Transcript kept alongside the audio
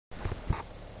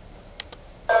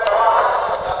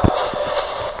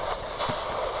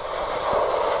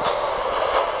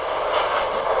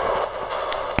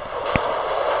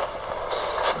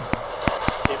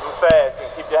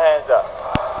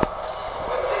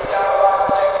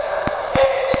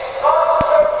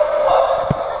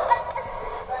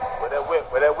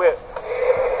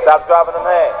Stop dropping them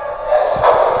hands.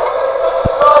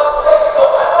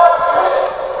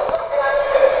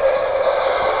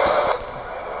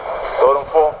 Throw them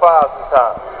 4 and 5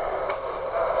 sometimes.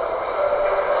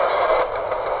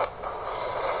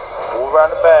 Move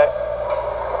around the back.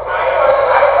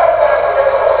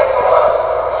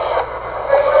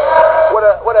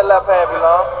 Where that left hand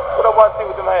belong? What I want to see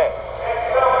with them hands?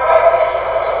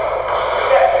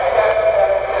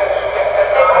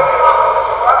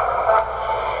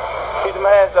 Keep them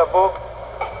hands up, boo.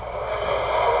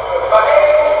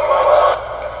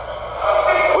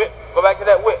 Whip. Go back to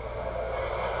that whip.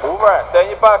 Move around. Stay in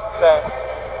your box stand.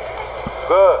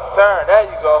 Good. Turn. There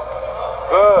you go.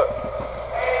 Good.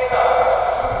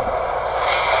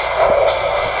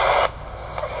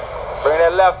 Bring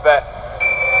that left back.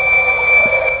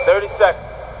 30 seconds.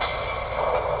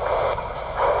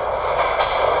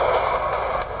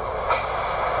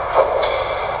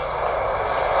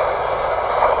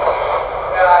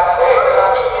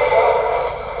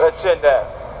 Let chin down.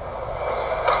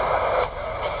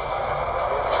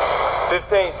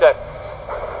 15 seconds.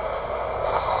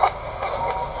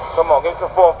 Come on, give me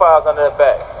some 4 and 5s under that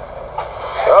back.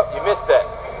 Oh, you missed that.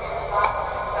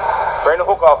 Bring the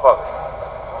hook off of it.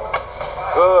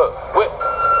 Good. Whip.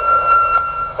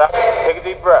 Stop. Take a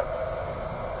deep breath.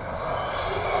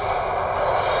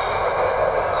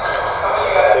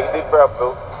 Take a deep breath,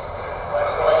 boo.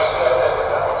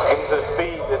 Give me some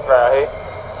speed this round here.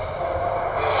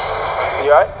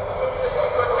 You alright?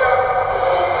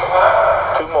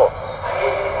 2 more.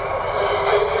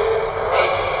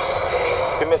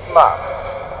 Give me a smile.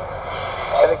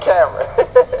 And the camera.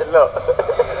 Look.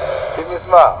 Give me a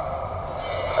smile.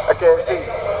 I can't see you.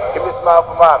 Give me a smile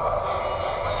for mommy.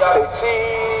 Say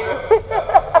cheese.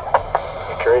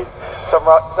 You crazy.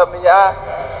 Something in your eye?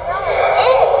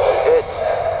 Itch.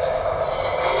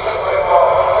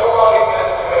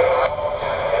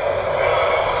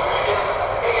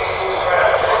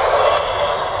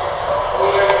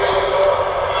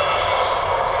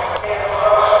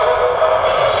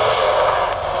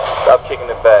 Stop kicking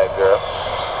the bag, girl.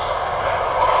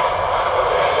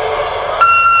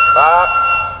 Box.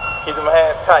 Keep them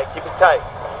hands tight. Keep it tight.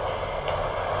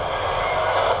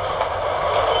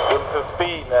 Give them some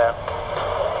speed now.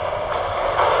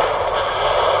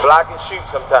 Block and shoot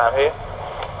sometime here.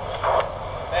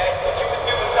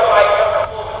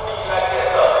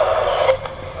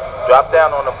 Drop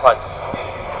down on the punches.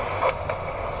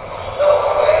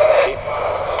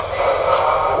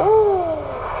 Woo.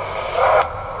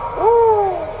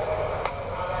 Woo.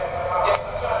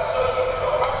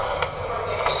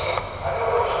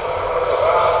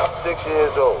 Six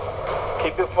years old.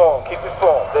 Keep it form. Keep it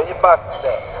form. Stay in your boxing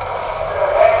stand.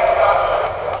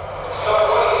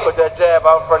 Put that jab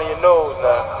out in front of your nose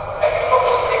now.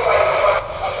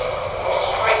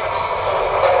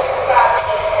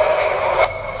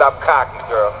 Stop cocking,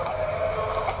 girl.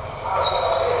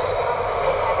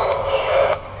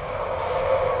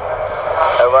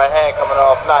 That right hand coming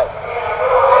off knife.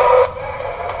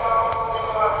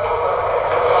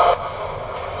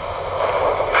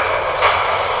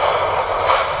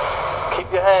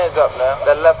 Keep your hands up now.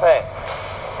 That left hand.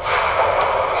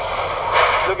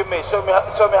 Look at me. Show me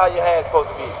how your hand's supposed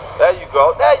to be. There you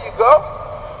go. There you go.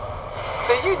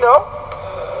 See, you know.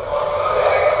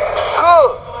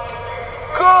 Good.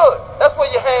 Good. That's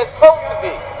where your hand's supposed to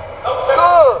be.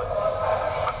 Good.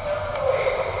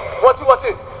 1, 2, 1,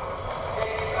 2.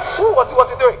 Woo, 1, 2, 1,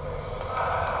 2, 3.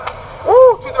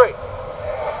 Woo, 2, 3.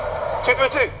 2, 3,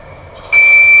 2.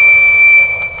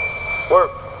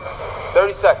 Work.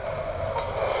 30 seconds.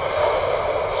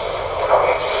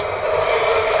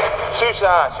 Shoe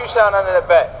shine under the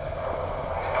back.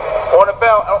 On the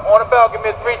bell, give me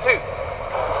a 3-2.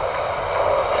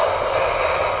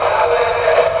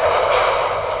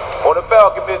 On the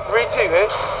bell, give me a 3-2, eh?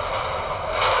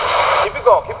 Keep it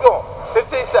going,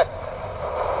 15 seconds.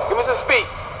 Give me some speed.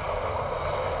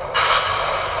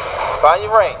 Find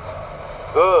your range.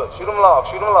 Good, shoot them long.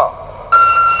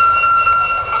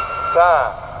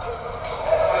 Time.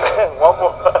 1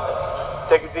 more.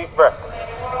 Take a deep breath.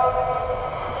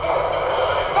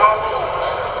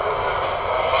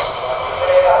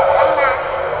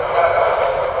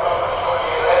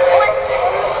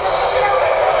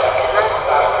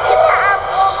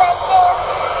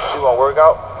 Work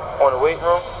out on the weight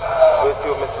room. We'll see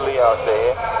what Mr. Leon say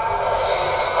here.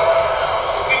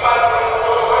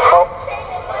 Oh.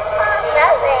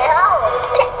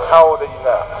 How old are you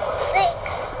now? 6.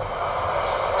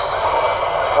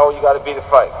 How old you gotta be to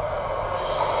fight?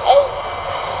 8.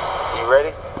 You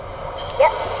ready?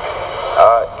 Yep.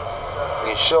 Alright.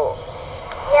 You sure?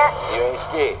 Yep. You ain't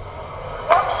scared?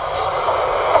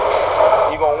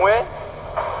 gonna win?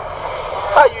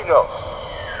 How you know?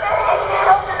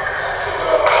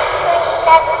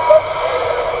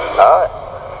 Alright.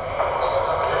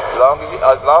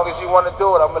 As long as you want to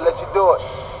do it, I'm gonna let you do it.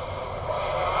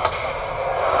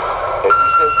 If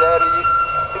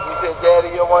you say daddy,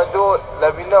 you don't want to do it,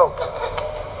 let me know.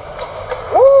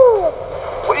 Woo!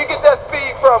 Where you get that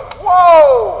speed from?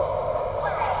 Whoa!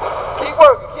 Keep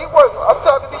working. I'm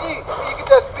talking to you. Where you get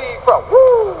that speed from?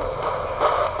 Woo!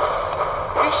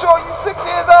 You sure you 6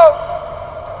 years old?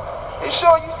 You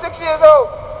sure you 6 years old?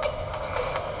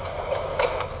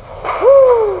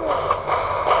 Woo!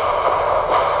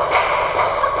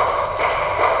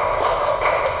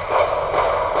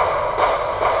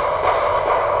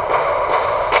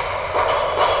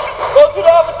 Go to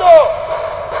the other door.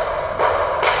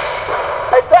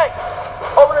 Hey, Tank,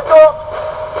 open the door.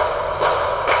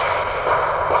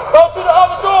 Go to the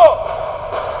other door.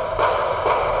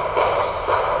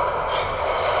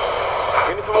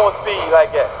 Give me some more speed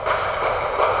like that.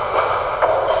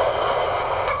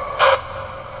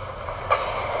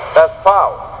 That's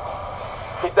power.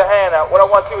 Keep the hand out. What I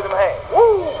want to see with them hands.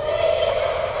 Woo!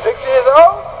 6 years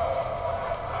old?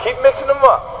 Keep mixing them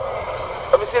up.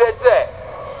 Let me see that jab.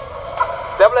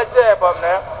 Double that jab up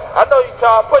now. I know you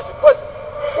tired. Push it.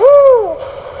 Woo!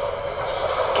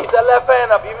 Keep that left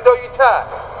hand up even though you're tired.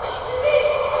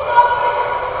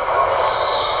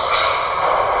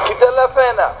 Keep that left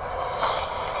hand up.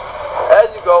 There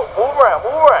you go. Move around.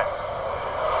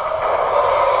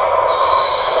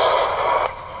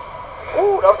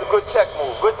 Ooh, that was a good check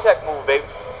move. Good check move, baby.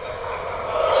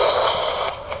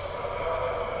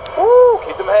 Ooh,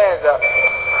 keep them hands up.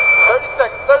 30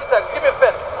 seconds. Give me a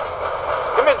finish.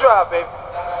 Give me a drive, baby.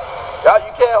 Y'all,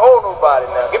 you can't hold nobody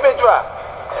now. Give me a drive.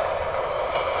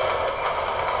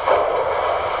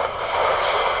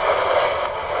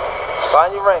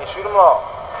 Find your range. Shoot them long.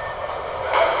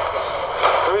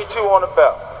 3-2 on the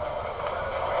belt.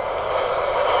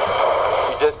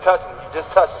 You just touching.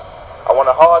 I want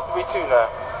a hard 3-2 now.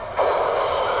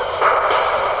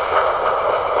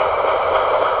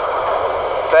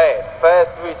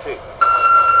 Fast 3-2.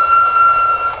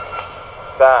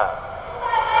 Time.